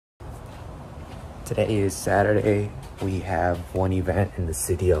Today is Saturday. We have one event in the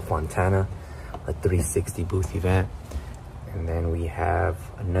city of Fontana, a 360 booth event. And then we have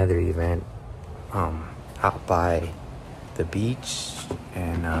another event out by the beach.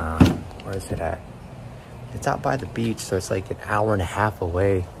 And where is it at? It's out by the beach, so it's like an hour and a half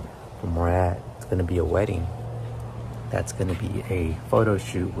away from where we're at. It's gonna be a wedding. That's gonna be a photo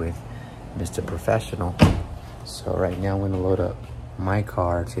shoot with Mr.Professional. So right now I'm gonna load up my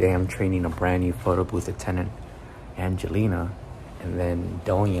car. Today I'm training a brand new photo booth attendant, Angelina. And then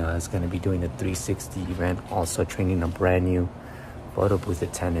Donia is gonna be doing a 360 event, also training a brand new photo booth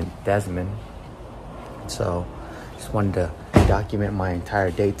attendant, Desmond. So just wanted to document my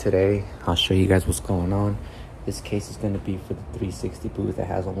entire day today. I'll show you guys what's going on. This case is gonna be for the 360 booth. It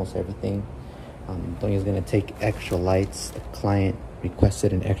has almost everything. Donia's gonna take extra lights. The client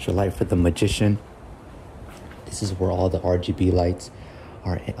requested an extra light for the magician. This is where all the RGB lights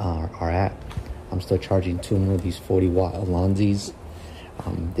are at. I'm still charging 2 more of these 40-watt Alonzis.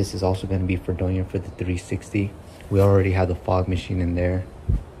 This is also going to be for Donia for the 360. We already have the fog machine in there.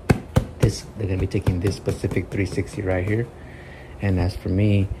 They're going to be taking this specific 360 right here. And as for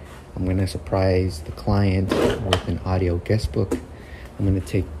me, I'm going to surprise the client with an audio guest book. I'm going to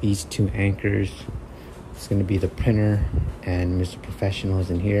take these 2 anchors. It's going to be the printer and Mr. Professional is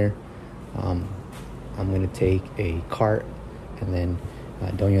in here. I'm going to take a cart, and then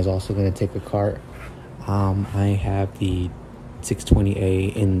Donia is also going to take a cart. I have the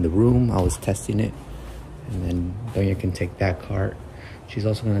 620A in the room. I was testing it, and then Donia can take that cart. She's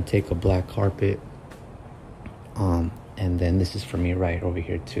also going to take a black carpet, and then this is for me right over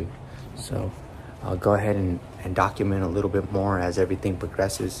here too. So I'll go ahead and document a little bit more as everything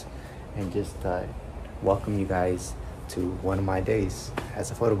progresses, and just welcome you guys to one of my days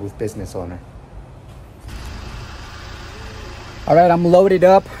as a photo booth business owner. All right, I'm loaded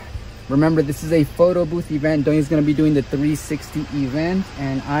up. Remember, this is a photo booth event. Donia's gonna be doing the 360 event,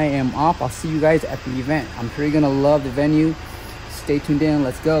 and I am off. I'll see you guys at the event. I'm sure you're gonna love the venue. Stay tuned in,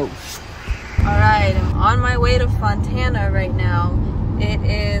 let's go. All right, I'm on my way to Fontana right now. It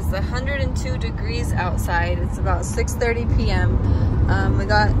is 102 degrees outside. It's about 6:30 p.m. We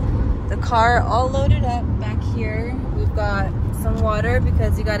got the car all loaded up back here. We've got some water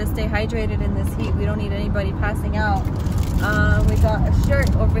because you gotta stay hydrated in this heat. We don't need anybody passing out. We got a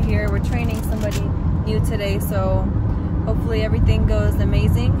shirt over here. We're training somebody new today, so hopefully everything goes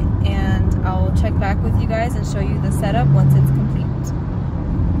amazing, and I'll check back with you guys and show you the setup once it's complete.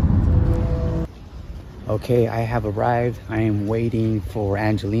 Okay, I have arrived. I am waiting for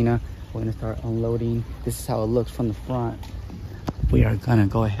Angelina. We're gonna start unloading. This is how it looks from the front. We are gonna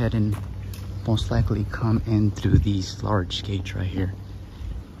go ahead and most likely come in through these large gates right here,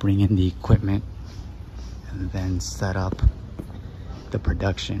 bring in the equipment, and then set up the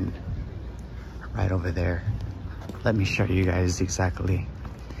production right over there. Let me show you guys exactly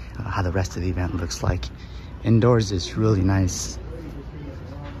how the rest of the event looks like. Indoors is really nice.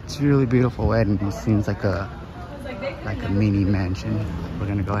 It's a really beautiful wedding. It seems like a mini mansion. We're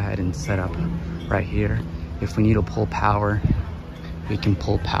gonna go ahead and set up right here. If we need to pull power, we can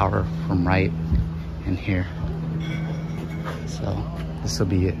pull power from right in here. So this will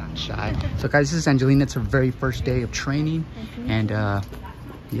be it. Shy. So guys, this is Angelina. It's her very first day of training, and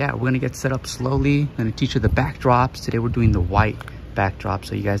yeah, we're gonna get set up slowly. I'm gonna teach her the backdrops. Today we're doing the white backdrop,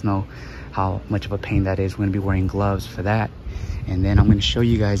 so you guys know how much of a pain that is. We're gonna be wearing gloves for that, and then I'm gonna show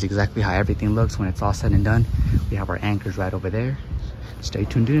you guys exactly how everything looks when it's all said and done. We have our anchors right over there. Stay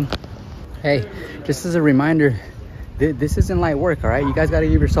tuned in. Hey, just as a reminder, this isn't light work, all right? You guys gotta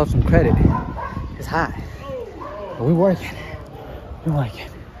give yourself some credit. It's hot, but we're working. We're working.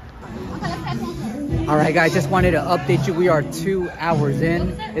 All right, guys, just wanted to update you. We are 2 hours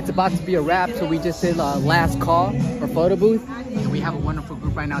in. It's about to be a wrap, so we just did last call for photo booth. And we have a wonderful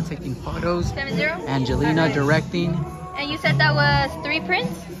group right now taking photos. 70? Angelina directing. And you said that was 3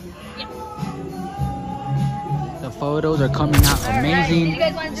 prints? Yeah. The photos are coming out amazing.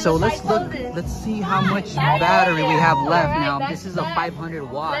 Right. So let's look. Let's see how much battery we have left now. This is a 500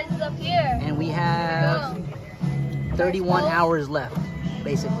 watt, Lens up here. and we have 31 hours left,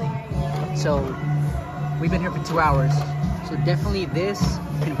 basically. So we've been here for 2 hours. So definitely this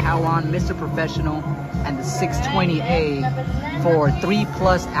can power on Mr. Professional and the 620A for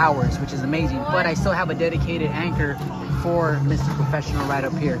 3+ hours, which is amazing. But I still have a dedicated anchor for Mr. Professional right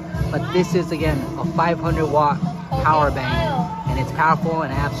up here. But this is, again, a 500 watt power bank, and it's powerful,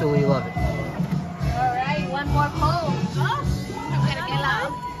 and I absolutely love it. All right, one more pose. I'm gonna get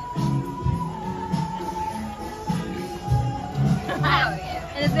loud.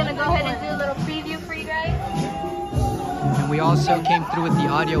 And it's gonna go ahead and do a little preview for you guys. And we also came through with the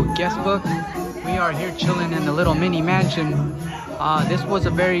audio guest book. We are here chilling in the little mini mansion. This was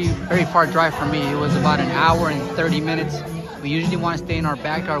a very far drive for me. It was about an hour and 30 minutes. We usually want to stay in our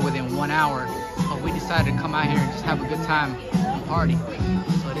backyard within 1 hour, but we decided to come out here and just have a good time and party.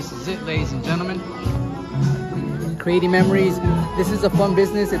 So this is it, ladies and gentlemen. Creating memories. This is a fun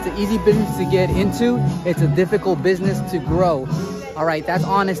business. It's an easy business to get into. It's a difficult business to grow. All right, that's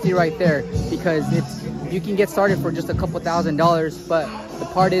honesty right there, because you can get started for just a couple $1,000s, but the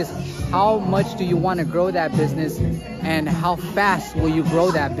part is, how much do you want to grow that business, and how fast will you grow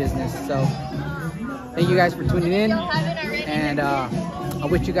that business? So thank you guys for tuning in, and I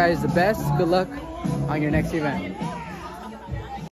wish you guys the best. Good luck on your next event.